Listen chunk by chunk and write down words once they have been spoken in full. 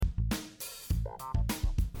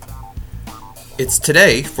It's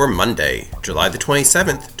today for Monday, July the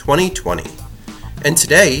 27th, 2020. And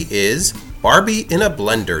today is Barbie in a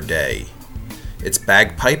Blender Day. It's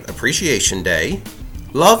Bagpipe Appreciation Day,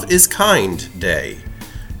 Love is Kind Day,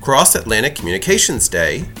 Cross Atlantic Communications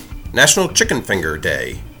Day, National Chicken Finger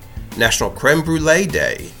Day, National Creme Brulee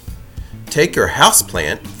Day, Take Your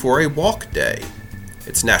Houseplant for a Walk Day.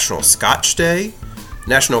 It's National Scotch Day,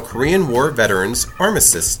 National Korean War Veterans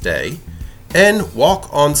Armistice Day, and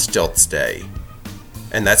Walk on Stilts Day.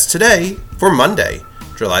 And that's today for Monday,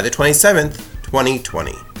 July the 27th,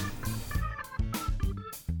 2020.